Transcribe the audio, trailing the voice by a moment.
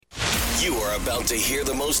You are about to hear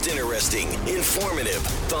the most interesting, informative,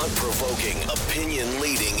 thought-provoking,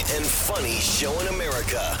 opinion-leading, and funny show in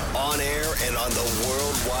America. On air and on the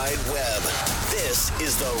World Wide Web. This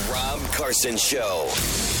is the Rob Carson Show.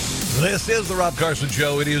 This is the Rob Carson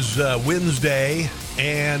Show. It is Wednesday,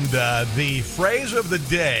 and the phrase of the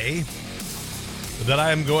day that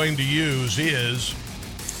I am going to use is,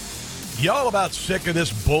 y'all about sick of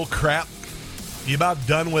this bull crap? You about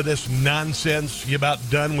done with this nonsense? You about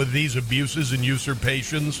done with these abuses and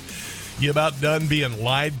usurpations? You about done being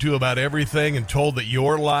lied to about everything and told that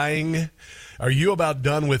you're lying? Are you about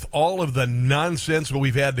done with all of the nonsense that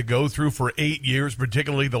we've had to go through for 8 years,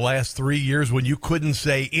 particularly the last 3 years, when you couldn't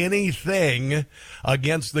say anything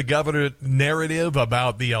against the government narrative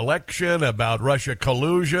about the election, about Russia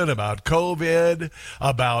collusion, about COVID,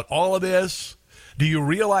 about all of this? Do you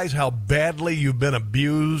realize how badly you've been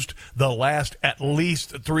abused the last at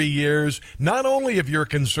least 3 years? Not only if you're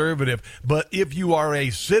conservative, but if you are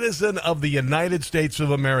a citizen of the United States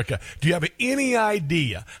of America. Do you have any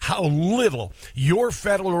idea how little your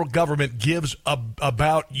federal government gives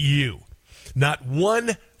about you? Not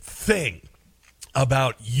one thing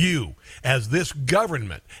about you as this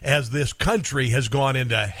government, as this country has gone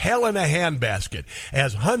into hell in a handbasket,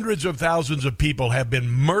 as hundreds of thousands of people have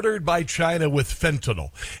been murdered by China with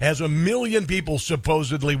fentanyl, as 1 million people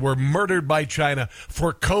supposedly were murdered by China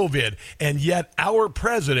for COVID, and yet our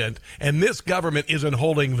president and this government isn't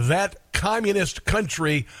holding that communist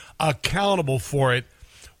country accountable for it.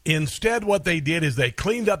 Instead, what they did is they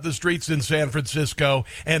cleaned up the streets in San Francisco,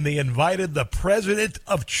 and they invited the president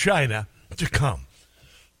of China to come.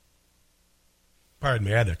 Pardon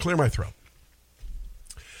me, I had to clear my throat.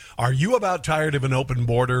 Are you about tired of an open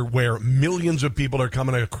border where millions of people are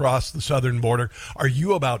coming across the southern border? Are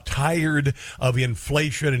you about tired of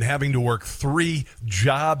inflation and having to work 3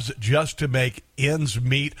 jobs just to make ends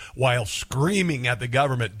meet while screaming at the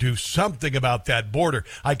government, do something about that border?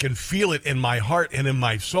 I can feel it in my heart and in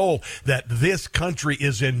my soul that this country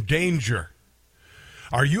is in danger.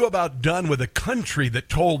 Are you about done with a country that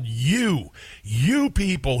told you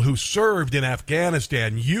people who served in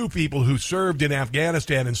Afghanistan, you people who served in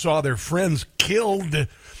Afghanistan and saw their friends killed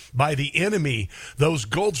by the enemy, those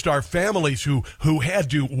Gold Star families who had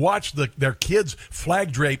to watch their kids'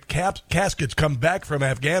 flag-draped caskets come back from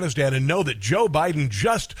Afghanistan and know that Joe Biden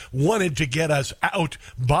just wanted to get us out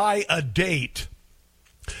by a date,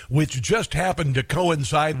 which just happened to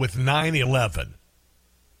coincide with 9/11.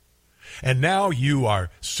 And now you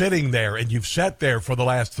are sitting there, and you've sat there for the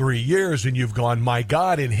last 3 years, and you've gone, my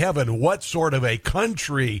God in heaven, what sort of a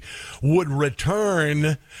country would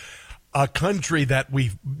return a country that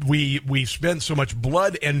we spent so much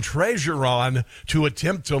blood and treasure on to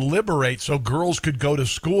attempt to liberate so girls could go to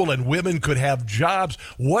school and women could have jobs?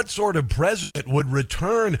 What sort of president would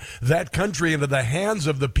return that country into the hands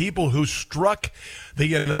of the people who struck the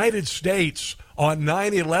United States on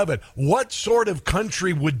 9/11? What sort of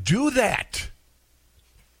country would do that?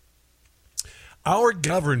 Our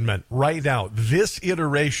government right now, this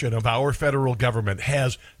iteration of our federal government,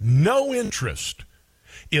 has no interest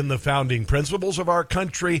in the founding principles of our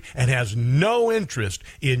country and has no interest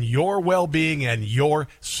in your well-being and your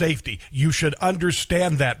safety. You should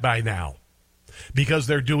understand that by now, because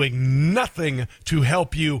they're doing nothing to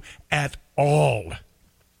help you at all.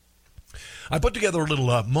 I put together a little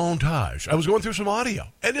montage. I was going through some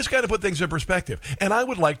audio, and just kind of put things in perspective. And I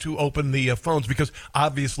would like to open the phones, because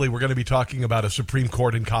obviously we're going to be talking about a Supreme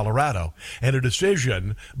Court in Colorado and a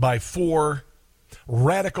decision by 4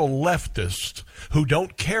 radical leftists who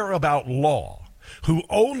don't care about law, who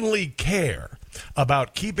only care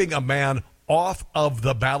about keeping a man off of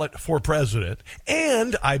the ballot for president,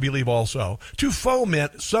 and I believe also to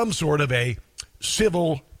foment some sort of a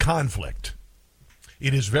civil conflict.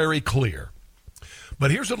 It is very clear.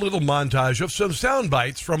 But here's a little montage of some sound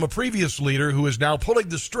bites from a previous leader who is now pulling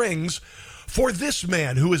the strings for this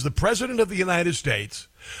man who is the president of the United States,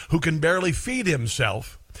 who can barely feed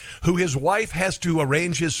himself, who his wife has to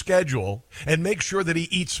arrange his schedule and make sure that he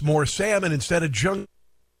eats more salmon instead of junk.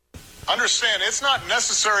 Understand, it's not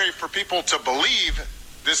necessary for people to believe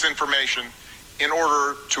this information in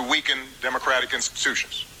order to weaken democratic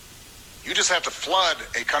institutions. You just have to flood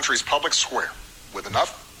a country's public square with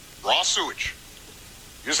enough raw sewage.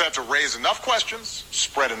 You just have to raise enough questions,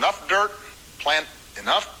 spread enough dirt, plant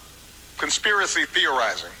enough conspiracy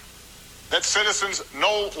theorizing that citizens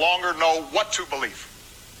no longer know what to believe.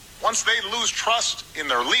 Once they lose trust in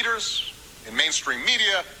their leaders, in mainstream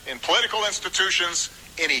media, in political institutions,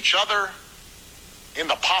 in each other, in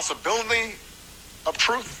the possibility of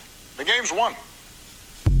truth, the game's won.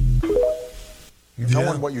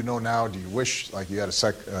 Knowing what you know now, do you wish like you had a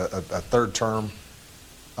third term?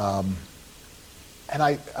 And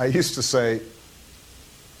I used to say,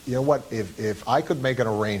 you know what, if I could make an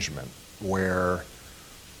arrangement where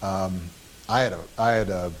I had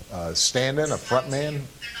a stand-in, a front man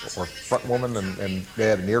or front woman, and they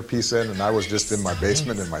had an earpiece in, and I was just in my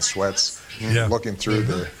basement in my sweats looking through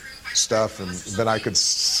the stuff, and then I could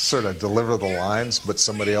sort of deliver the lines, but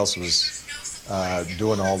somebody else was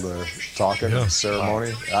doing all the talking and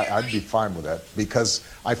ceremony. I'd be fine with that because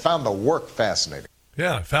I found the work fascinating.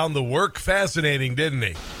 Yeah, found the work fascinating, didn't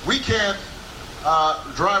he? We can't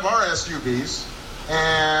drive our SUVs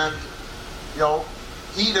and,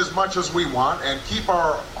 eat as much as we want and keep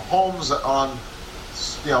our homes on,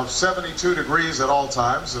 72 degrees at all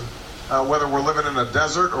times, and whether we're living in a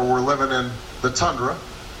desert or we're living in the tundra,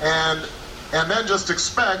 and then just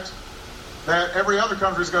expect that every other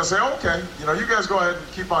country is going to say, okay, you guys go ahead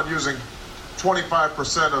and keep on using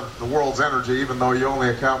 25% of the world's energy, even though you only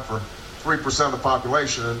account for 3% of the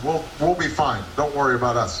population, and we'll be fine. Don't worry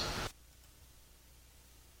about us.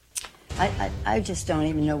 I just don't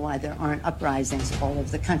even know why there aren't uprisings all over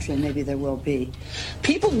the country, and maybe there will be.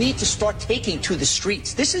 People need to start taking to the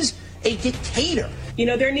streets. This is a dictator.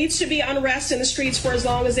 There needs to be unrest in the streets for as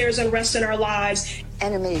long as there's unrest in our lives.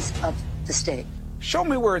 Enemies of the state. Show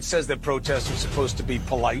me where it says that protests are supposed to be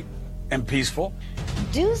polite and peaceful.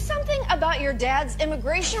 Do something about your dad's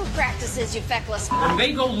immigration practices, you feckless. When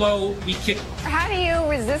they go low, we kick. How do you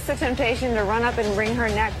resist the temptation to run up and wring her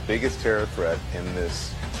neck? The biggest terror threat in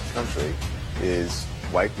this country is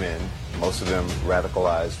white men, most of them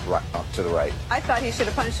radicalized up to the right. I thought he should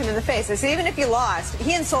have punched him in the face. I said, even if you lost,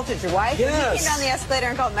 he insulted your wife. Yes. He came down the escalator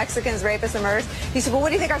and called Mexicans rapists and murderers. He said, well, what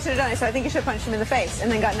do you think I should have done? I said, I think you should have punched him in the face,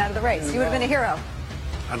 and then gotten out of the race. You would have been a hero.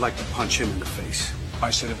 I'd like to punch him in the face. I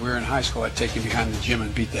said if we were in high school, I'd take him behind the gym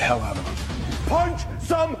and beat the hell out of him. Punch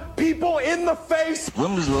some people in the face!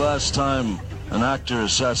 When was the last time an actor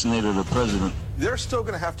assassinated a president? They're still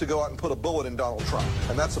going to have to go out and put a bullet in Donald Trump,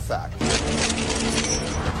 and that's a fact.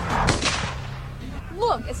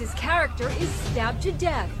 Look, as his character is stabbed to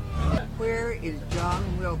death. Where is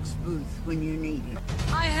John Wilkes Booth when you need him?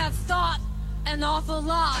 I have thought an awful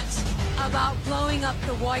lot about blowing up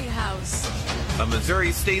the White House. A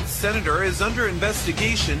Missouri state senator is under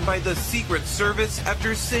investigation by the Secret Service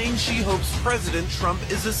after saying she hopes President Trump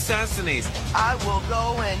is assassinated. I will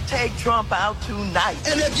go and take Trump out tonight.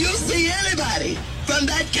 And if you see anybody from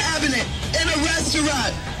that cabinet in a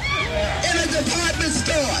restaurant, in a department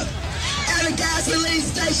store, at a gasoline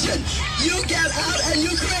station, you get out and you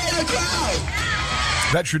create a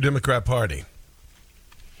crowd. That's your Democrat Party.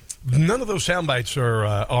 None of those sound bites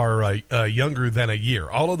are younger than a year.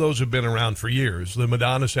 All of those have been around for years. The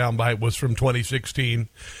Madonna soundbite was from 2016.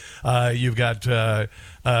 You've got the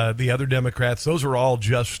other Democrats. Those are all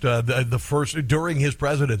just the first during his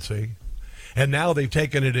presidency. And now they've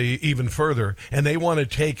taken it even further, and they want to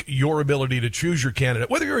take your ability to choose your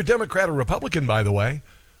candidate, whether you're a Democrat or Republican, by the way.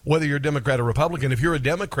 Whether you're a Democrat or Republican, if you're a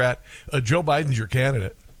Democrat, Joe Biden's your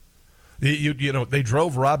candidate. You know, they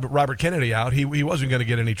drove Robert Kennedy out. He wasn't going to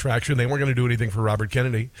get any traction. They weren't going to do anything for Robert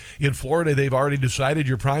Kennedy. In Florida, they've already decided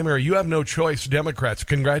your primary. You have no choice, Democrats.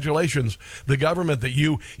 Congratulations. The government that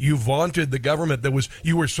you vaunted, the government that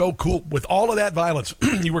you were so cool with all of that violence.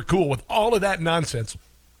 You were cool with all of that nonsense.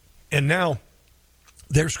 And now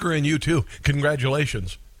they're screwing you too.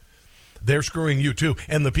 Congratulations. They're screwing you too.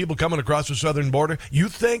 And the people coming across the southern border, you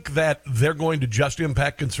think that they're going to just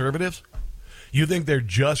impact conservatives? You think they're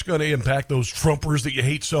just going to impact those Trumpers that you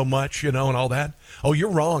hate so much, and all that? Oh,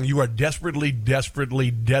 you're wrong. You are desperately, desperately,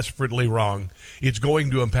 desperately wrong. It's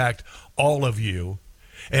going to impact all of you.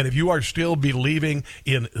 And if you are still believing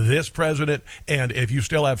in this president, and if you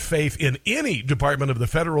still have faith in any department of the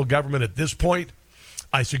federal government at this point,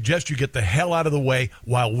 I suggest you get the hell out of the way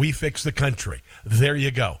while we fix the country. There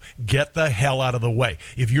you go. Get the hell out of the way.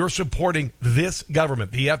 If you're supporting this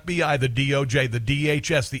government, the FBI, the DOJ, the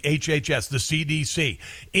DHS, the HHS, the CDC,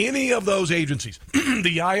 any of those agencies,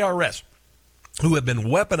 the IRS, who have been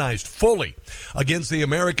weaponized fully against the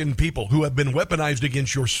American people, who have been weaponized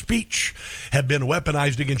against your speech, have been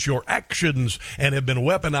weaponized against your actions, and have been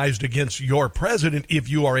weaponized against your president, if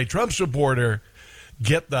you are a Trump supporter,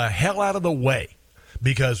 get the hell out of the way.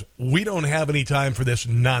 Because we don't have any time for this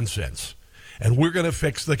nonsense. And we're going to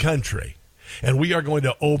fix the country. And we are going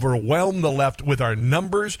to overwhelm the left with our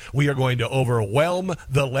numbers. We are going to overwhelm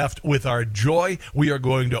the left with our joy. We are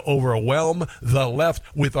going to overwhelm the left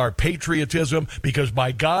with our patriotism. Because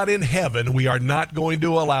by God in heaven, we are not going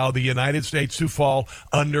to allow the United States to fall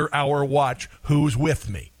under our watch. Who's with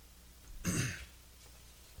me?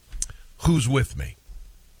 Who's with me?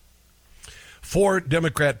 4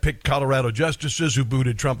 Democrat-picked Colorado justices who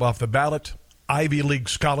booted Trump off the ballot, Ivy League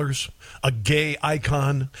scholars, a gay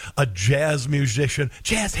icon, a jazz musician,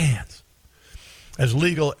 jazz hands. As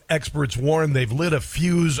legal experts warn, they've lit a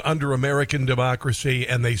fuse under American democracy,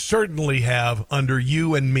 and they certainly have under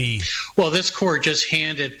you and me. Well, this court just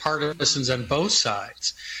handed partisans on both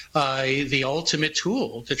sides the ultimate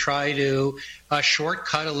tool to try to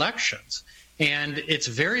shortcut elections. And it's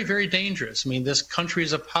very, very dangerous. I mean, this country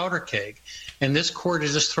is a powder keg, and this court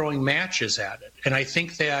is just throwing matches at it. And I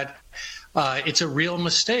think that it's a real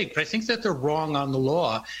mistake, but I think that they're wrong on the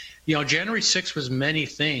law. You know, January 6th was many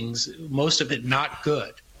things, most of it not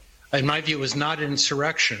good. In my view, it was not an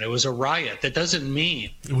insurrection. It was a riot. That doesn't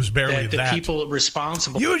mean it was barely that the people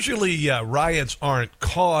responsible. Usually, riots aren't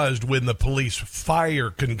caused when the police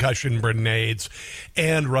fire concussion grenades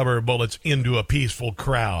and rubber bullets into a peaceful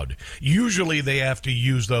crowd. Usually, they have to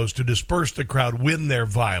use those to disperse the crowd when they're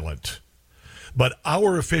violent. But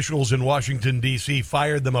our officials in Washington, D.C.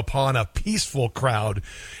 fired them upon a peaceful crowd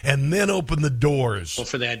and then opened the doors.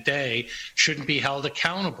 For that day shouldn't be held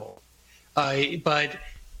accountable. But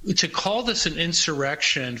to call this an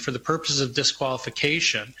insurrection for the purposes of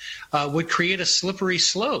disqualification would create a slippery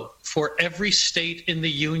slope for every state in the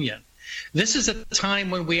union. This is a time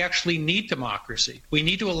when we actually need democracy. We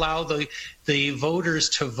need to allow the voters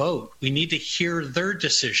to vote. We need to hear their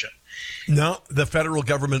decision. No, the federal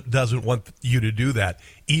government doesn't want you to do that,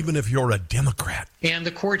 even if you're a Democrat. And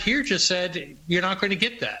the court here just said, you're not going to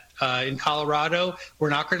get that. In Colorado, we're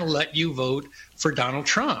not going to let you vote for Donald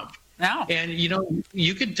Trump. No. And, you know,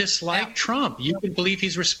 you can dislike Trump. You can believe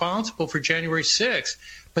he's responsible for January 6th,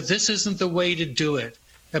 but this isn't the way to do it.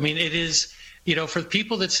 I mean, it is, you know, for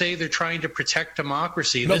people that say they're trying to protect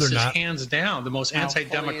democracy, this is hands down the most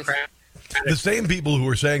anti-democratic. The same people who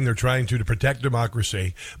are saying they're trying to protect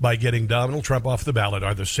democracy by getting Donald Trump off the ballot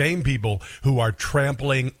are the same people who are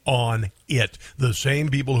trampling on it. The same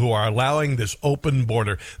people who are allowing this open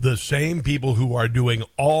border. The same people who are doing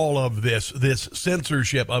all of this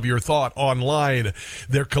censorship of your thought online.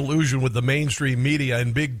 Their collusion with the mainstream media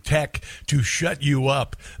and big tech to shut you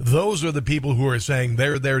up. Those are the people who are saying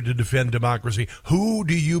they're there to defend democracy. Who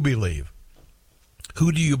do you believe?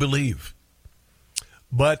 Who do you believe?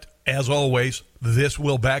 But as always, this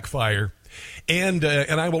will backfire. And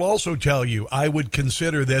I will also tell you, I would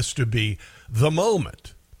consider this to be the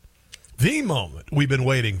moment we've been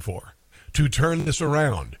waiting for to turn this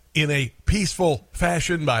around in a peaceful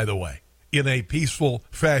fashion, by the way, in a peaceful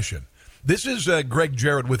fashion. This is Greg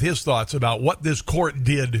Jarrett with his thoughts about what this court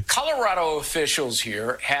did. Colorado officials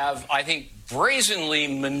here have, I think,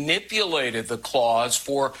 brazenly manipulated the clause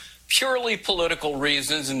for purely political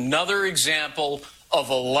reasons. Another example of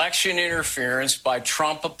election interference by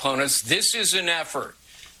Trump opponents. This is an effort,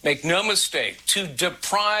 make no mistake, to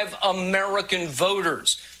deprive American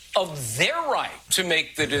voters of their right to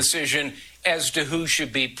make the decision as to who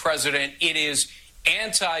should be president. It is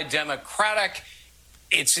anti-democratic.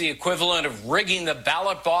 It's the equivalent of rigging the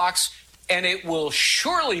ballot box, and it will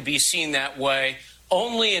surely be seen that way,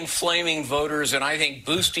 only inflaming voters and I think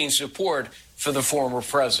boosting support for the former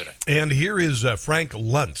president. And here is Frank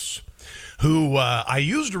Luntz, who I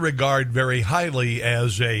used to regard very highly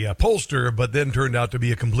as a pollster, but then turned out to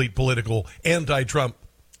be a complete political anti-Trump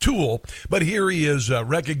tool. But here he is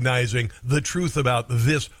recognizing the truth about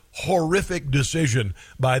this horrific decision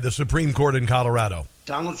by the Supreme Court in Colorado.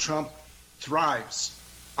 Donald Trump thrives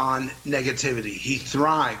on negativity. He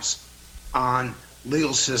thrives on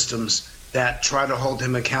legal systems that try to hold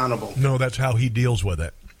him accountable. No, that's how he deals with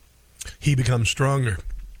it. He becomes stronger.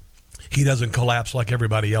 He doesn't collapse like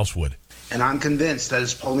everybody else would. And I'm convinced that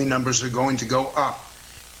his polling numbers are going to go up.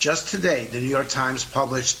 Just today, the New York Times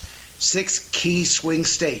published 6 key swing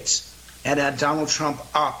states and had Donald Trump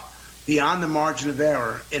up beyond the margin of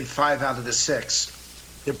error in 5 out of the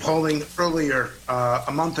 6. The polling earlier,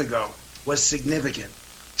 a month ago, was significant.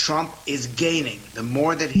 Trump is gaining. The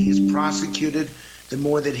more that he is prosecuted, the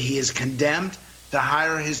more that he is condemned, the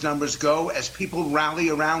higher his numbers go as people rally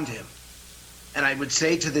around him. And I would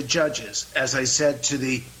say to the judges, as I said to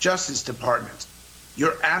the Justice Department,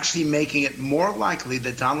 you're actually making it more likely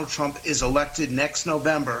that Donald Trump is elected next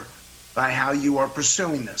November by how you are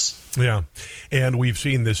pursuing this. Yeah, and we've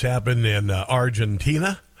seen this happen in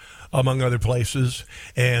Argentina, among other places,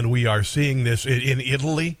 and we are seeing this in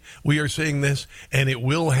Italy. We are seeing this, and it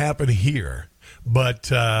will happen here. But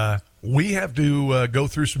we have to go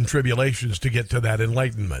through some tribulations to get to that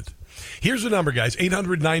enlightenment. Here's the number, guys,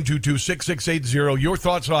 800-922-6680. Your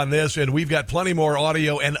thoughts on this, and we've got plenty more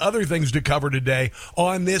audio and other things to cover today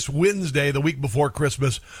on this Wednesday, the week before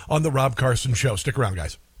Christmas, on the Rob Carson Show. Stick around,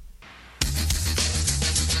 guys.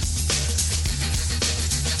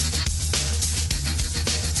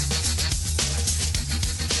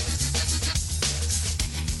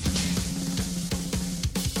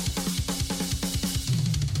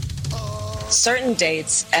 certain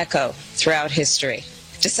dates echo throughout history.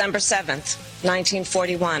 December 7th,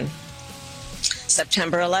 1941.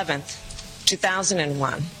 September 11th,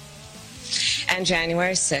 2001. And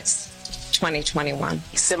January 6th, 2021.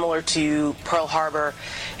 Similar to Pearl Harbor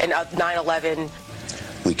and 9/11.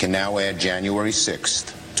 We can now add January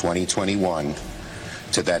 6th, 2021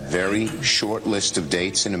 to that very short list of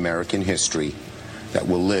dates in American history that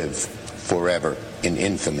will live forever in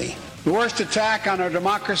infamy. The worst attack on our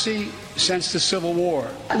democracy since the Civil War.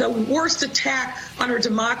 The worst attack on our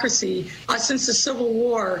democracy since the Civil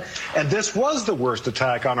War. And this was the worst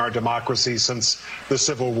attack on our democracy since the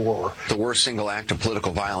Civil War. The worst single act of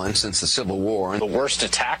political violence since the Civil War. The worst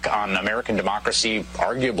attack on American democracy,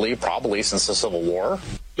 arguably, probably since the Civil War.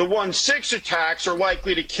 The 1/6 attacks are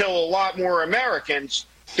likely to kill a lot more Americans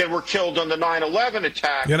than were killed on the 9/11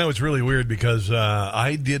 attack. You know, it's really weird because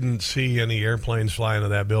I didn't see any airplanes fly into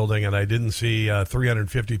that building, and I didn't see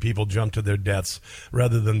 350 people jump to their deaths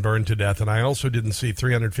rather than burn to death. And I also didn't see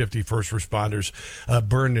 350 first responders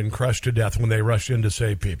burned and crushed to death when they rushed in to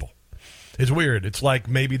save people. It's weird. It's like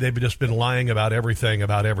maybe they've just been lying about everything.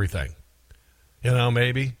 You know,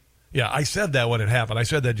 maybe. Yeah, I said that when it happened. I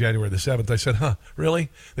said that January the 7th. I said, really?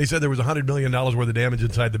 They said there was $100 million worth of damage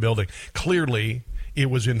inside the building. Clearly, it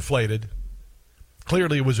was inflated.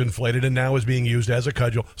 And now is being used as a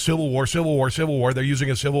cudgel. Civil War. They're using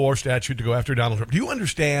a Civil War statute to go after Donald Trump. Do you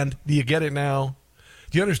understand? Do you get it now?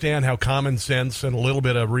 Do you understand how common sense and a little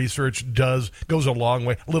bit of research goes a long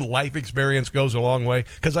way? A little life experience goes a long way?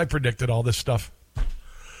 Because I predicted all this stuff.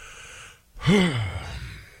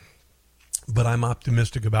 But I'm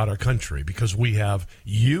optimistic about our country because we have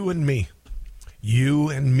you and me,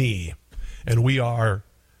 and we are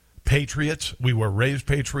patriots. We were raised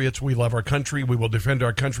patriots. We love our country. We will defend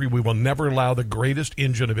our country. We will never allow the greatest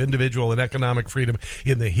engine of individual and economic freedom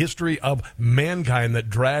in the history of mankind that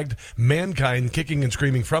dragged mankind kicking and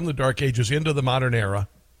screaming from the dark ages into the modern era.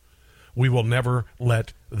 We will never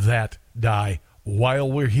let that die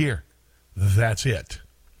while we're here. That's it.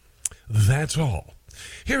 That's all.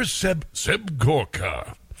 Here's Seb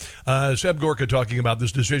Gorka. Seb Gorka talking about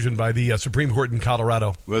this decision by the Supreme Court in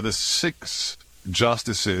Colorado. Where the 6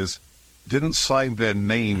 justices didn't sign their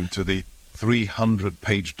name to the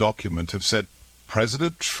 300-page document, have said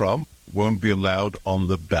President Trump won't be allowed on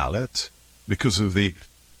the ballot because of the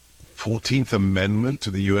 14th Amendment to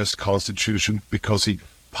the U.S. Constitution because he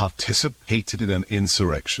participated in an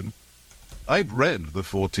insurrection. I've read the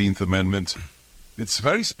 14th Amendment. It's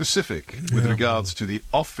very specific with regards to the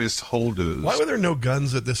office holders. Why were there no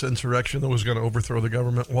guns at this insurrection that was going to overthrow the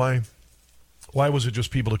government? Why? Why was it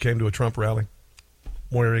just people who came to a Trump rally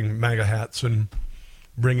wearing MAGA hats and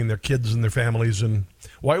bringing their kids and their families? And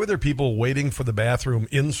why were there people waiting for the bathroom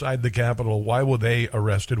inside the Capitol? Why were they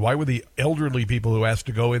arrested? Why were the elderly people who asked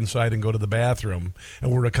to go inside and go to the bathroom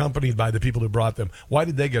and were accompanied by the people who brought them? Why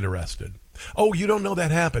did they get arrested? Oh, you don't know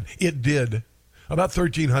that happened. It did. About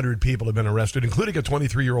 1,300 people have been arrested, including a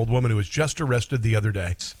 23-year-old woman who was just arrested the other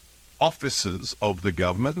day. Officers of the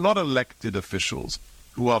government, not elected officials,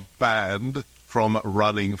 who are banned from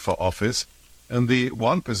running for office. And the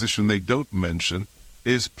one position they don't mention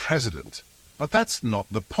is president. But that's not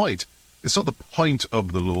the point. It's not the point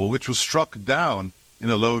of the law, which was struck down in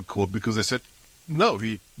a lower court because they said, no,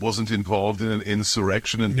 he wasn't involved in an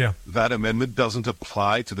insurrection, and that amendment doesn't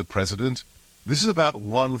apply to the president. This is about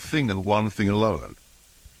one thing and one thing alone.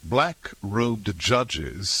 Black-robed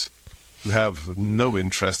judges who have no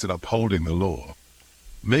interest in upholding the law,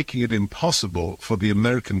 making it impossible for the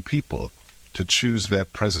American people to choose their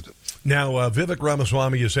president. Now, Vivek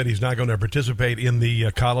Ramaswamy has said he's not going to participate in the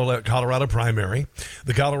Colorado primary.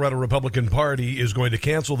 The Colorado Republican Party is going to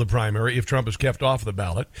cancel the primary if Trump is kept off the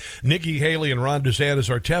ballot. Nikki Haley and Ron DeSantis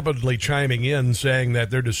are tepidly chiming in, saying that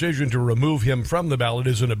their decision to remove him from the ballot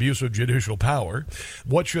is an abuse of judicial power.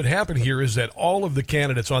 What should happen here is that all of the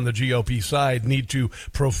candidates on the GOP side need to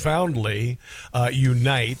profoundly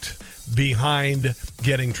unite behind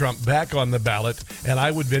getting Trump back on the ballot, and I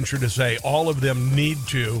would venture to say all of them need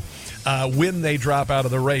to, when they drop out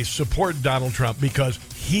of the race, support Donald Trump, because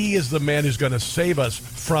he is the man who's going to save us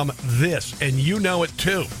from this, and you know it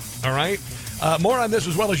too, all right? More on this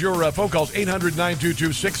as well as your phone calls,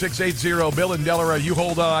 800-922-6680. Bill and Delaware, you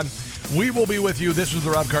hold on. We will be with you. This is the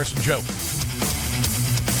Rob Carson Show.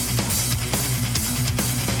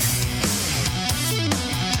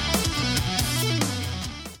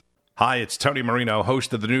 Hi, it's Tony Marino,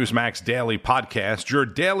 host of the Newsmax Daily Podcast, your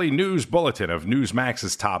daily news bulletin of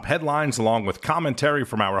Newsmax's top headlines, along with commentary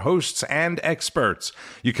from our hosts and experts.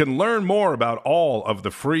 You can learn more about all of the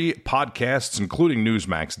free podcasts, including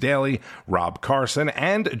Newsmax Daily, Rob Carson,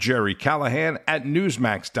 and Jerry Callahan at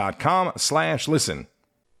newsmax.com/listen.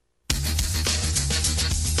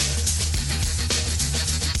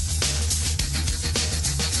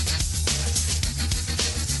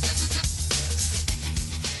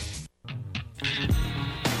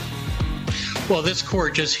 Well, this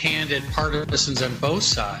court just handed partisans on both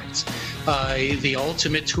sides the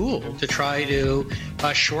ultimate tool to try to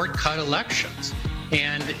shortcut elections.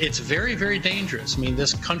 And it's very, very dangerous. I mean,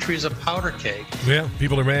 this country is a powder keg. Yeah,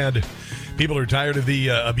 people are mad. People are tired of the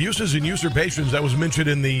abuses and usurpations that was mentioned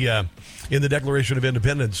in the Declaration of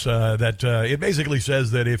Independence. That it basically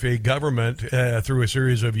says that if a government, through a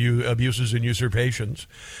series of abuses and usurpations,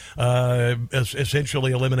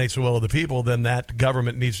 essentially eliminates the will of the people, then that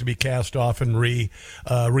government needs to be cast off and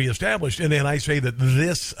reestablished. And then I say that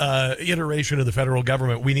this iteration of the federal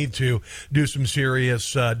government, we need to do some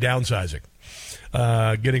serious downsizing.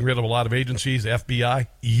 Getting rid of a lot of agencies, FBI,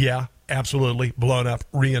 yeah. Absolutely. Blown up,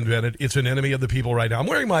 reinvented. It's an enemy of the people right now. I'm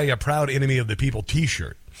wearing my proud enemy of the people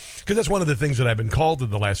T-shirt because that's one of the things that I've been called in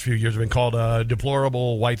the last few years. I've been called a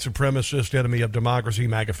deplorable white supremacist, enemy of democracy,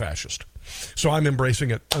 MAGA fascist. So I'm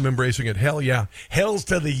embracing it. Hell yeah. Hells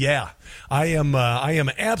to the yeah. I am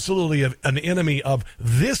absolutely an enemy of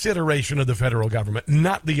this iteration of the federal government,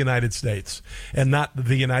 not the United States, and not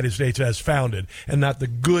the United States as founded, and not the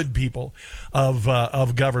good people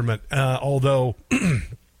of government, although...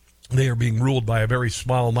 They are being ruled by a very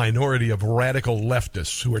small minority of radical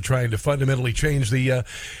leftists who are trying to fundamentally change the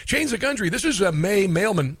country. This is May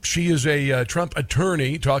Mailman. She is a Trump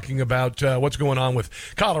attorney talking about what's going on with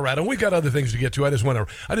Colorado. We've got other things to get to. I just want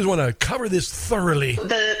to cover this thoroughly.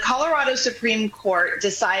 The Colorado Supreme Court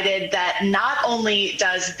decided that not only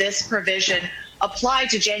does this provision apply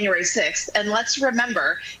to January 6th, and let's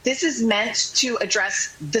remember, this is meant to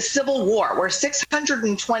address the Civil War, where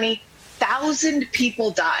 620,000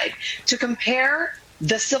 people died. To compare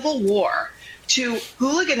the Civil War to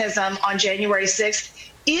hooliganism on January 6th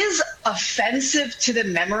is offensive to the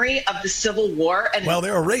memory of the Civil War. And well,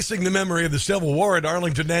 they're erasing the memory of the Civil War at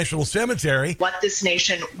Arlington National Cemetery. What this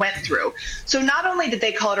nation went through. So not only did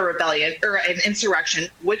they call it a rebellion or an insurrection,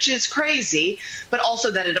 which is crazy, but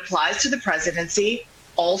also that it applies to the presidency.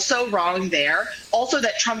 Also wrong there. Also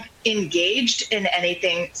that Trump engaged in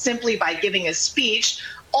anything simply by giving a speech.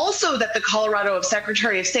 Also that the Colorado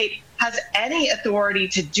Secretary of State has any authority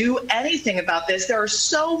to do anything about this. There are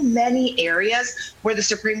so many areas where the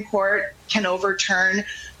Supreme Court can overturn.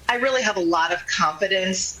 I really have a lot of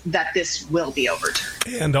confidence that this will be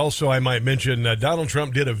overturned. And also, I might mention, Donald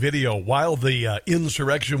Trump did a video while the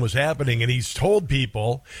insurrection was happening, and he's told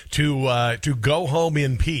people to go home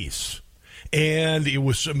in peace. And it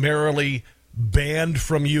was summarily banned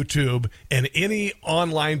from YouTube and any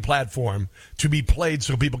online platform to be played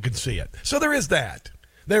so people can see it. So there is that.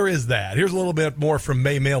 Here's a little bit more from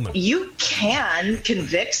May Mailman. You can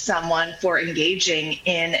convict someone for engaging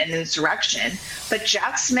in an insurrection, but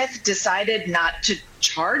Jack Smith decided not to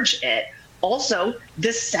charge it. Also,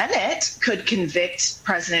 the Senate could convict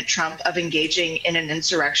President Trump of engaging in an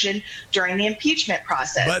insurrection during the impeachment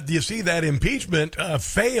process. But you see, that impeachment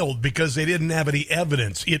failed because they didn't have any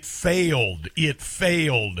evidence. It failed.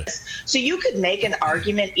 So you could make an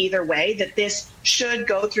argument either way that this should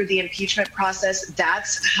go through the impeachment process.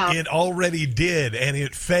 That's how it already did, and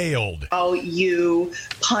it failed. Oh, you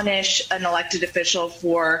punish an elected official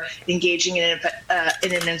for engaging in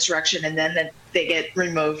an insurrection, and then they get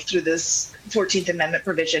removed through this 14th Amendment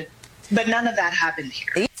provision. But none of that happened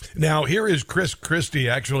here. Now, here is Chris Christie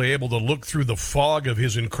actually able to look through the fog of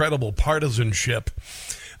his incredible partisanship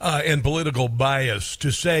and political bias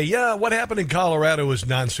to say, yeah, what happened in Colorado is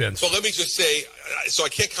nonsense. Well, let me just say, so I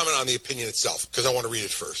can't comment on the opinion itself because I want to read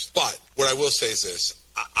it first. But what I will say is this.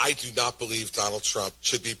 I do not believe Donald Trump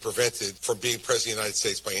should be prevented from being president of the United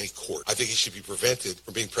States by any court. I think he should be prevented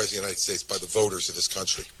from being president of the United States by the voters of this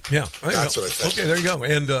country. Yeah. That's what I think. Okay, there you go.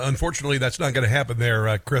 And unfortunately, that's not going to happen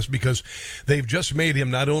there, Chris, because they've just made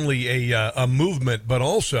him not only a movement, but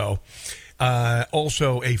also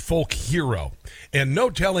a folk hero. And no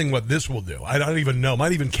telling what this will do. I don't even know.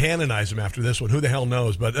 Might even canonize him after this one. Who the hell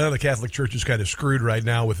knows? But the Catholic Church is kind of screwed right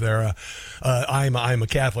now with their I'm a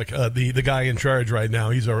Catholic. The guy in charge right now,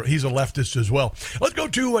 he's a leftist as well. Let's go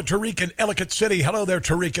to Tariq in Ellicott City. Hello there,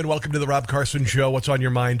 Tariq, and welcome to the Rob Carson Show. What's on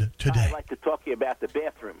your mind today? I'd like to talk to you about the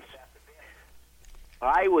bathrooms.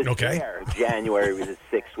 I was there January the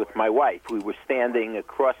 6th with my wife. We were standing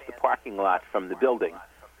across the parking lot from the building.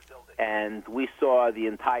 And we saw the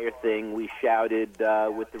entire thing. We shouted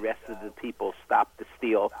with the rest of the people, "Stop the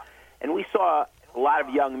steal." And we saw a lot of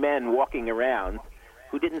young men walking around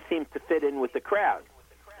who didn't seem to fit in with the crowd.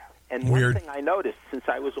 And one thing I noticed, since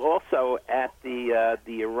I was also at the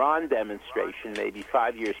Iran demonstration maybe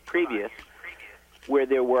 5 years previous, where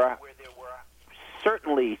there were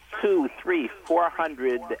certainly 200, 300,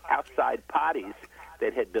 400 outside potties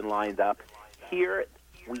that had been lined up, here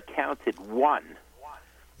we counted one.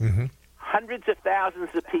 Mm-hmm. Hundreds of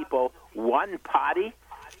thousands of people, one potty.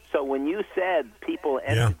 So when you said people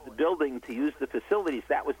entered the building to use the facilities,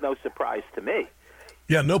 that was no surprise to me.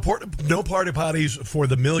 Yeah, no porta potties for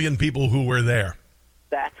the million people who were there.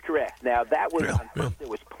 That's correct. Now, that was there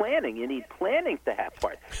was planning. You need planning to have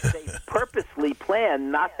parties. They purposely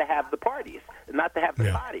planned not to have the parties, not to have the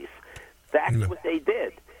potties. That's what they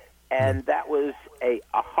did. And that was a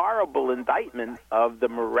horrible indictment of the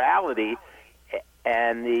morality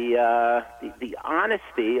and the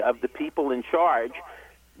honesty of the people in charge.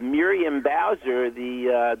 Miriam Bowser,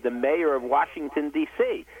 the mayor of Washington,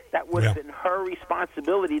 D.C., that would have been her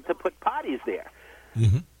responsibility to put potties there.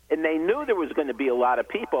 Mm-hmm. And they knew there was going to be a lot of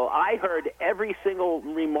people. I heard every single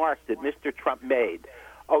remark that Mr. Trump made.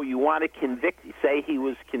 Oh, you want to convict, say he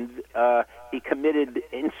was he committed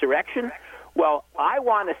insurrection? Well, I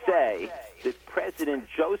want to say that President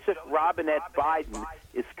Joseph Robinette Biden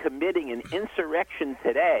is committing an insurrection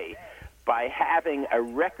today by having a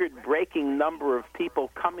record-breaking number of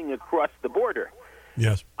people coming across the border.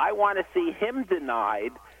 Yes. I want to see him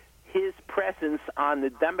denied his presence on the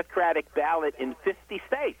Democratic ballot in 50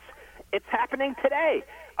 states. It's happening today.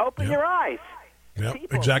 Open your eyes. Yep,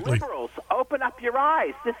 People, exactly. liberals, open up your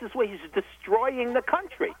eyes. This is where he's destroying the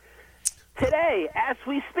country. Today, as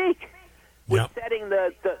we speak, we're setting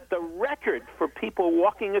the record for people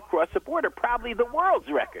walking across the border, probably the world's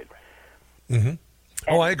record. Mm-hmm.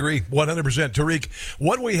 Oh, I agree, 100%. Tariq,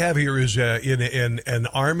 what we have here is in an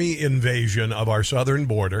army invasion of our southern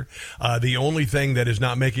border. The only thing that is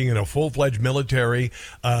not making it a full-fledged military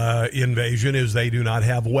invasion is they do not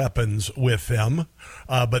have weapons with them.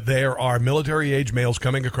 But there are military-age males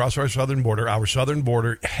coming across our southern border. Our southern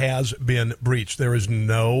border has been breached. There is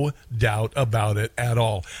no doubt about it at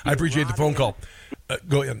all. I appreciate the phone call.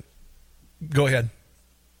 Go ahead.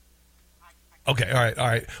 Okay, all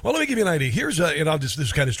right. Well, let me give you an idea. Here's, this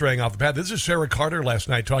is kind of straying off the path. This is Sarah Carter last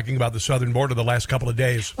night talking about the southern border the last couple of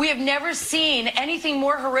days. We have never seen anything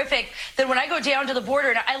more horrific than when I go down to the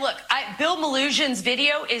border and Bill Maloogian's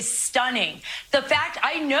video is stunning. The fact,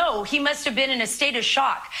 I know he must have been in a state of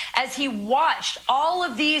shock as he watched all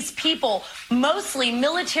of these people, mostly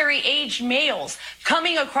military-aged males,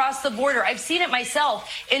 coming across the border. I've seen it myself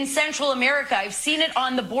in Central America. I've seen it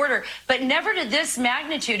on the border, but never to this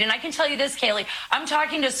magnitude. And I can tell you this, Kaylee, I'm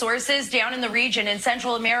talking to sources down in the region in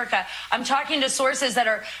Central America. I'm talking to sources that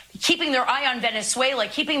are keeping their eye on Venezuela,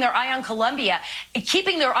 keeping their eye on Colombia,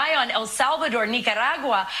 keeping their eye on El Salvador,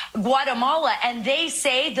 Nicaragua, Guatemala, and they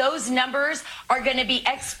say those numbers are going to be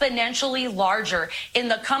exponentially larger in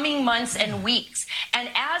the coming months and weeks. And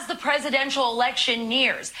as the presidential election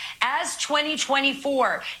nears, as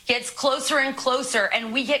 2024 gets closer and closer,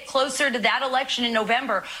 and we get closer to that election in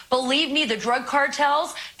November, believe me, the drug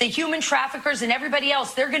cartels, the human traffickers, and everybody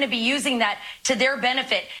else, they're going to be using that to their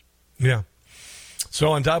benefit. Yeah.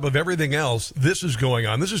 So on top of everything else, this is going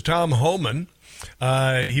on. This is Tom Homan.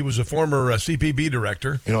 He was a former CPB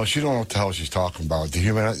director. She don't know what the hell she's talking about. The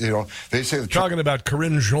human, they say talking about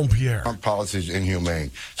Corinne Jean-Pierre. Trump policy is inhumane.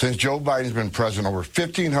 Since Joe Biden's been president, over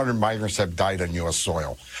 1,500 migrants have died on U.S.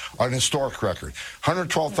 soil. An historic record.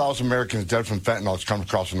 112,000 Americans dead from fentanyl that's come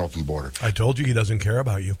across an open border. I told you he doesn't care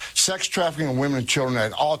about you. Sex trafficking of women and children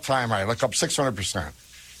at all-time high, like up 600%.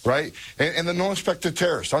 Right? And the no-inspected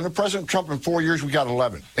terrorists. Under President Trump, in 4 years, we got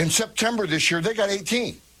 11. In September this year, they got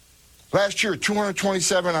 18. Last year,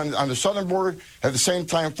 227 on the southern border. At the same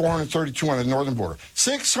time, 432 on the northern border.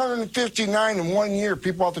 659 in 1 year,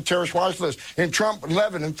 people off the terrorist watch list. And Trump,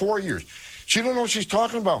 11 in 4 years. She don't know what she's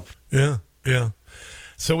talking about. Yeah.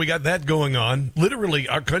 So we got that going on. Literally,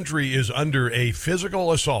 our country is under a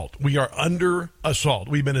physical assault. We are under assault.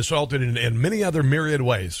 We've been assaulted in many other myriad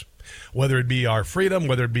ways. Whether it be our freedom,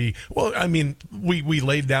 whether it be, we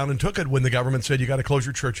laid down and took it when the government said you got to close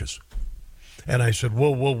your churches. And I said,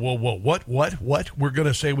 whoa, what? We're going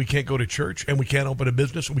to say we can't go to church and we can't open a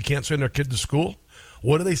business and we can't send our kids to school?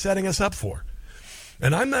 What are they setting us up for?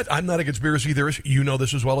 And I'm not a conspiracy theorist. You know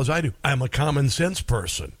this as well as I do. I'm a common sense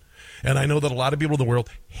person. And I know that a lot of people in the world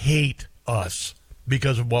hate us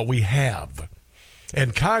because of what we have.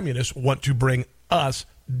 And communists want to bring us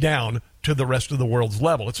down to the rest of the world's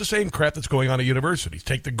level. It's the same crap that's going on at universities.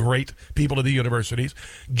 Take the great people of the universities,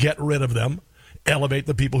 get rid of them, elevate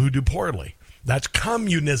the people who do poorly. That's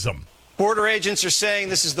communism. Border agents are saying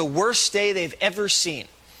this is the worst day they've ever seen.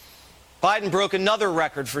 Biden broke another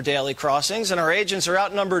record for daily crossings, and our agents are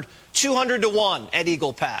outnumbered 200-1 at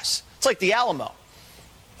Eagle Pass. It's like the Alamo.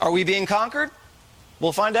 Are we being conquered?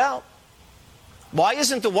 We'll find out. Why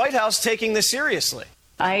isn't the White House taking this seriously?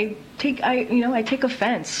 I take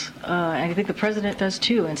offense, and I think the president does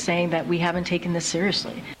too, in saying that we haven't taken this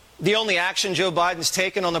seriously. The only action Joe Biden's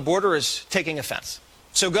taken on the border is taking offense.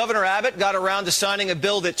 So Governor Abbott got around to signing a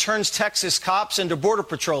bill that turns Texas cops into Border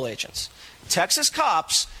Patrol agents. Texas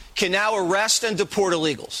cops can now arrest and deport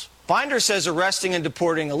illegals. Binder says arresting and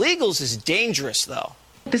deporting illegals is dangerous, though.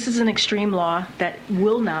 This is an extreme law that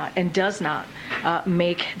will not and does not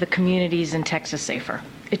make the communities in Texas safer.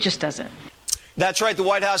 It just doesn't. That's right. The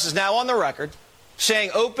White House is now on the record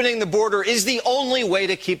saying opening the border is the only way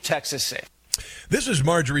to keep Texas safe. This is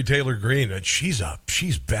Marjorie Taylor Greene, and she's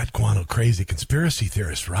bat guano crazy conspiracy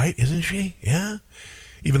theorist, right? Isn't she? Yeah.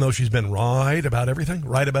 Even though she's been right about everything.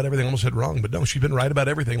 Almost said wrong, but no, she's been right about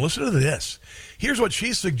everything. Listen to this. Here's what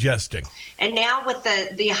she's suggesting. And now with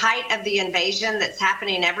the height of the invasion that's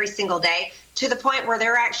happening every single day, to the point where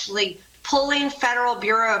they're actually pulling Federal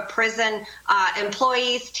Bureau of Prison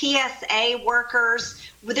employees, TSA workers.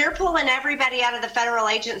 They're pulling everybody out of the federal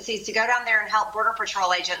agencies to go down there and help Border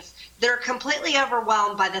Patrol agents. They're completely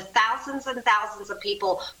overwhelmed by the thousands and thousands of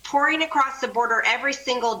people pouring across the border every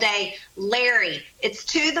single day. Larry, it's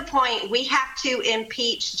to the point we have to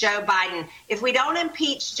impeach Joe Biden. If we don't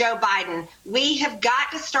impeach Joe Biden, we have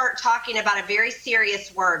got to start talking about a very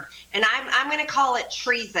serious word, and I'm going to call it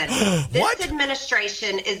treason. This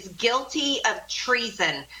administration is guilty of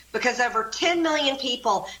treason because over 10 million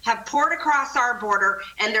people have poured across our border,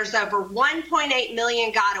 and there's over 1.8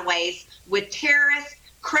 million gotaways with terrorists,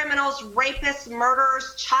 criminals, rapists,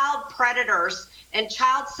 murderers, child predators, and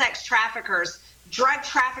child sex traffickers, drug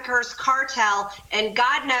traffickers, cartel, and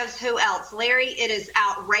God knows who else. Larry, it is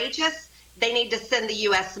outrageous. They need to send the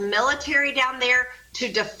U.S. military down there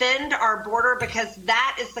to defend our border because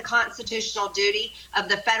that is the constitutional duty of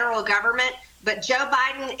the federal government. But Joe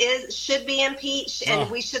Biden should be impeached,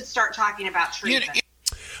 and we should start talking about treason.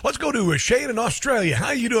 Let's go to Shane in Australia.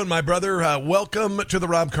 How you doing, my brother? Welcome to the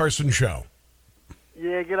Rob Carson Show.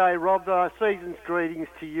 Yeah, g'day, Rob. Season's greetings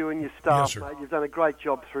to you and your staff, yes, mate. You've done a great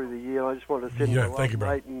job through the year. I just wanted to send you a thank you, bro.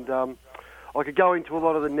 mate. And I could go into a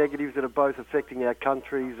lot of the negatives that are both affecting our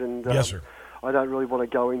countries, and yes, sir. I don't really want to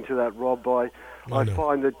go into that, Rob. I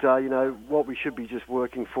find that what we should be just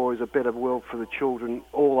working for is a better world for the children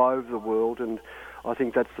all over the world, and I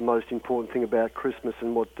think that's the most important thing about Christmas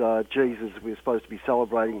and what Jesus we're supposed to be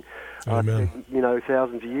celebrating,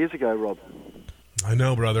 thousands of years ago, Rob. I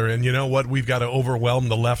know, brother. And you know what? We've got to overwhelm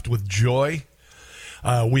the left with joy.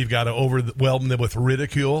 We've got to overwhelm them with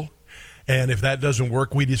ridicule. And if that doesn't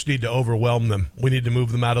work, we just need to overwhelm them. We need to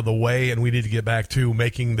move them out of the way, and we need to get back to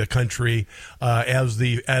making the country as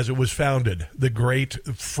it was founded, the great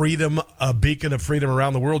freedom, a beacon of freedom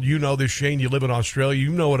around the world. You know this, Shane. You live in Australia.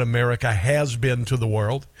 You know what America has been to the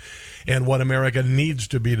world and what America needs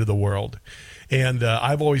to be to the world. And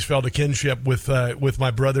I've always felt a kinship with my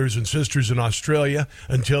brothers and sisters in Australia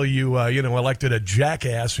until you elected a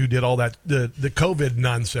jackass who did all that the COVID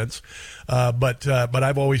nonsense. But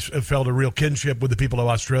I've always felt a real kinship with the people of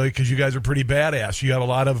Australia because you guys are pretty badass. You have a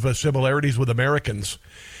lot of similarities with Americans.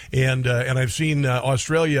 And I've seen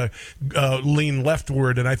Australia lean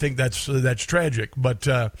leftward, and I think that's tragic. But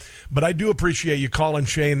I do appreciate you calling,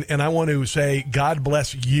 Shane, and I want to say God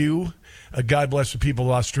bless you. God bless the people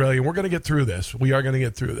of Australia. We're going to get through this. We are going to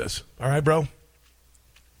get through this. All right, bro?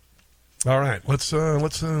 All right, let's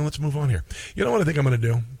move on here. You know what I think I'm going to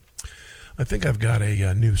do? I think I've got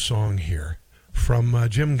a new song here from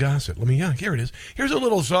Jim Gossett. Here it is. Here's a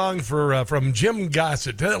little song from Jim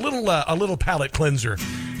Gossett. A little palate cleanser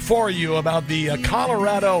for you about the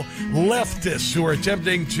Colorado leftists who are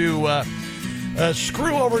attempting to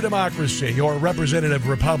screw over democracy or representative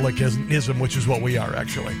republicanism, which is what we are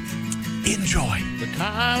actually. Enjoy. The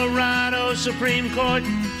Colorado Supreme Court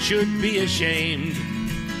should be ashamed.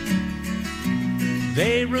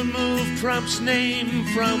 They removed Trump's name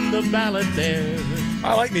from the ballot there.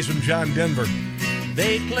 I like me some John Denver.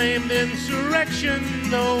 They claimed insurrection,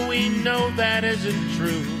 though we know that isn't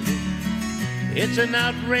true. It's an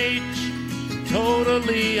outrage,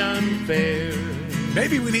 totally unfair.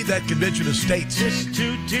 Maybe we need that convention of states. This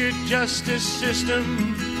two-tier justice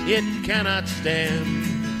system, it cannot stand.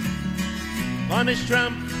 Punish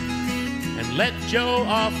Trump and let Joe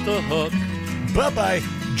off the hook. Bye-bye,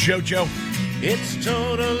 JoJo. It's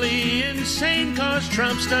totally insane, 'cause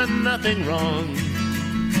Trump's done nothing wrong,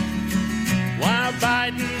 while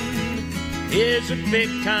Biden is a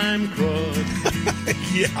big-time crook.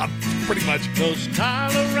 Yeah, pretty much. Those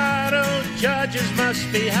Colorado judges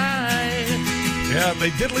must be high. Yeah,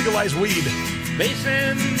 they did legalize weed.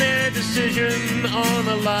 Basing their decision on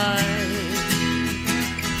a lie.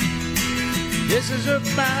 This is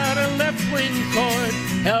about a left-wing court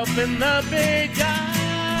helping the big guy.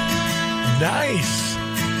 Nice.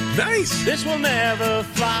 Nice. This will never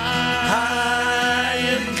fly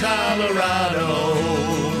in Colorado.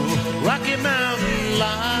 Rocky Mountain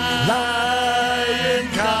lie in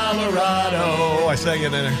Colorado. I sang it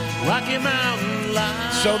in there. Rocky Mountain lie.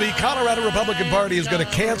 So the Colorado Republican Party is going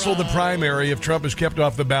to cancel the primary if Trump is kept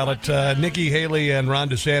off the ballot. Nikki Haley and Ron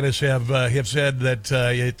DeSantis have said that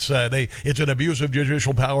it's an abuse of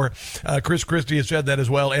judicial power. Chris Christie has said that as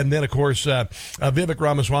well. And then, of course, Vivek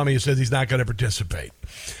Ramaswamy has said he's not going to participate.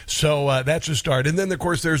 So that's a start. And then, of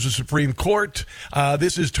course, there's the Supreme Court.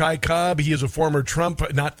 This is Ty Cobb. He is a former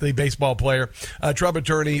Trump, not the baseball player, Trump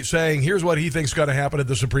attorney, saying here's what he thinks is going to happen at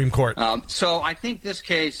the Supreme Court. So I think this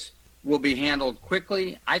case will be handled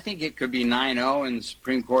quickly. I think it could be 9-0 in the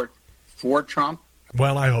Supreme Court for Trump.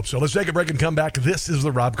 Well, I hope so. Let's take a break and come back. This is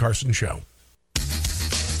the Rob Carson Show.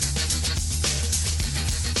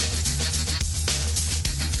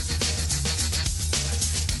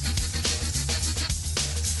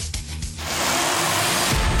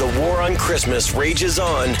 The war on Christmas rages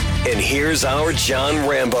on, and here's our John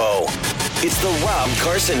Rambo. It's the Rob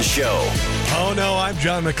Carson Show. Oh, no, I'm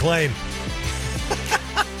John McClane.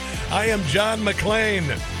 I am John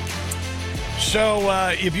McClane. So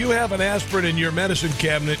if you have an aspirin in your medicine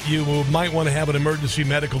cabinet, you might want to have an emergency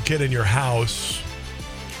medical kit in your house.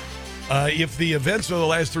 If the events of the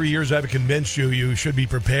last 3 years haven't convinced you, you should be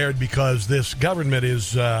prepared, because this government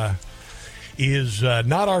is not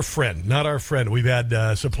our friend. Not our friend. We've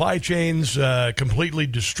had supply chains completely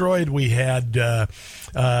destroyed. We've had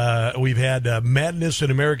madness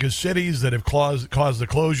in America's cities that have caused the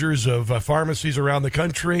closures of pharmacies around the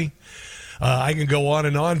country. I can go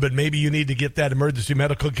on, but maybe you need to get that emergency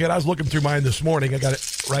medical kit. I was looking through mine this morning. I got it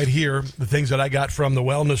right here, the things that I got from the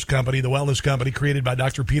wellness company created by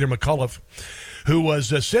Dr. Peter McCullough, who was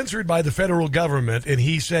censored by the federal government, and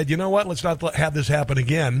he said, you know what, let's not have this happen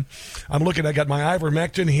again. I got my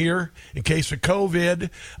ivermectin here in case of COVID,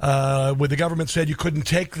 where the government said you couldn't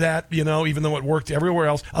take that, even though it worked everywhere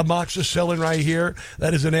else. Amoxicillin right here,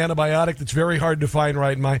 that is an antibiotic that's very hard to find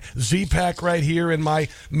right in my Z-Pack right here in my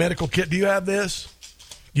medical kit. Do you have this?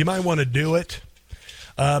 You might want to do it,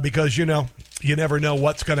 because, you never know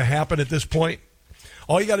what's going to happen at this point.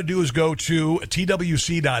 All you got to do is go to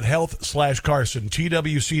twc.health/Carson,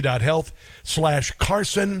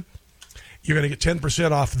 twc.health/Carson. You're going to get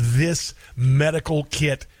 10% off this medical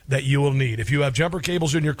kit that you will need. If you have jumper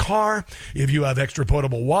cables in your car, if you have extra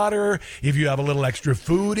potable water, if you have a little extra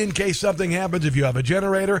food in case something happens, if you have a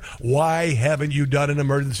generator, why haven't you done an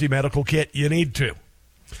emergency medical kit? You need to.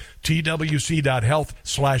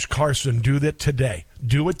 twc.health/Carson. Do that today.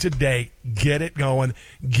 Do it today. Get it going.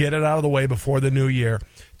 Get it out of the way before the new year.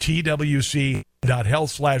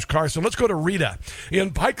 twc.health/Carson. Let's go to Rita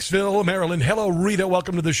in Pikesville, Maryland. Hello, Rita.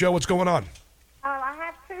 Welcome to the show. What's going on? I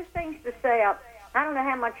have two things to say. I don't know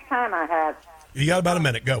how much time I have. You got about a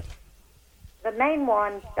minute. Go. The main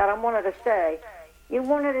one that I wanted to say, you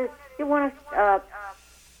want to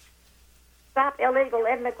stop illegal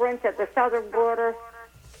immigrants at the southern border.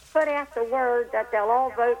 Put out the word that they'll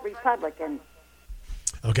all vote Republican.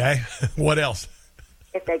 Okay. What else?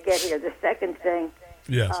 If they get here. The second thing.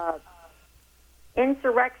 Yes.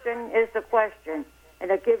 Insurrection is the question,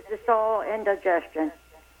 and it gives us all indigestion.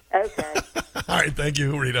 Okay. All right. Thank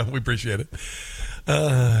you, Rita. We appreciate it.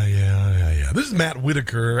 Yeah. This is Matt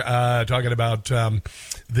Whitaker talking about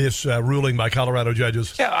this ruling by Colorado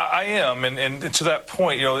judges. Yeah, I am. And to that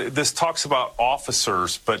point, this talks about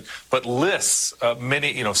officers, but lists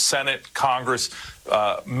many, Senate, Congress,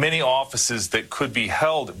 many offices that could be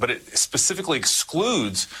held, but it specifically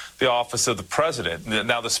excludes the office of the president.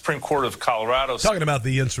 Now, the Supreme Court of Colorado talking about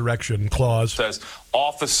the insurrection clause says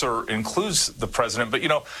officer includes the president. But,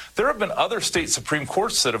 there have been other state Supreme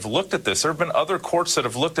Courts that have looked at this. There have been other courts that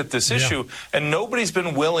have looked at this issue, and nobody's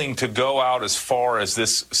been willing to go out as far as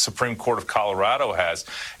this Supreme Court of Colorado has.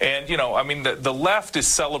 And, the left is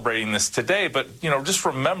celebrating this today, but, just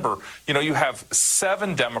remember, you have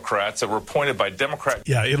 7 Democrats that were appointed by Democrats.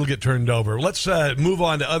 Yeah, it'll get turned over. Let's move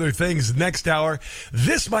on to other things next hour.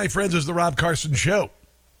 This, my friends, is the Rob Carson Show.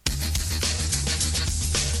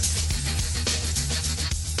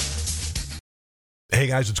 Hey,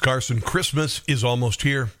 guys, it's Carson. Christmas is almost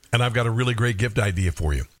here, and I've got a really great gift idea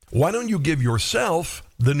for you. Why don't you give yourself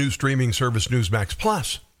the new streaming service Newsmax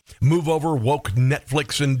Plus? Move over, woke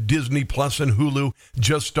Netflix and Disney Plus and Hulu.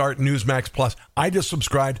 Just start Newsmax Plus. I just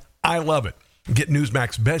subscribed. I love it. Get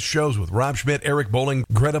Newsmax best shows with Rob Schmidt, Eric Bolling,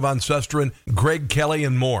 Greta Von Susteren, Greg Kelly,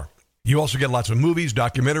 and more. You also get lots of movies,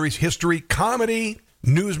 documentaries, history, comedy.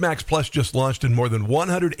 Newsmax Plus just launched and more than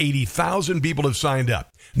 180,000 people have signed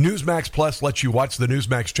up. Newsmax Plus lets you watch the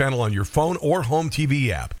Newsmax channel on your phone or home TV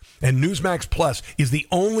app. And Newsmax Plus is the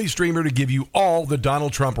only streamer to give you all the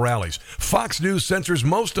Donald Trump rallies. Fox News censors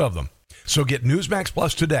most of them. So get Newsmax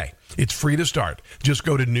Plus today. It's free to start. Just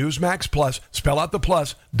go to Newsmax Plus, spell out the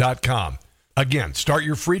plus.com. Again, start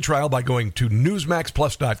your free trial by going to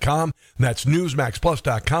NewsmaxPlus.com. That's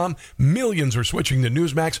NewsmaxPlus.com. Millions are switching to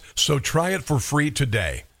Newsmax, so try it for free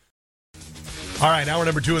today. All right, hour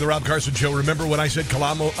number 2 of the Rob Carson Show. Remember when I said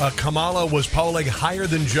Kamala was polling higher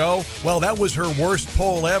than Joe? Well, that was her worst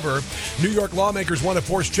poll ever. New York lawmakers want to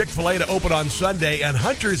force Chick-fil-A to open on Sunday, and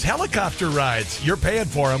Hunter's helicopter rides. You're paying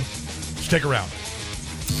for them. Stick around.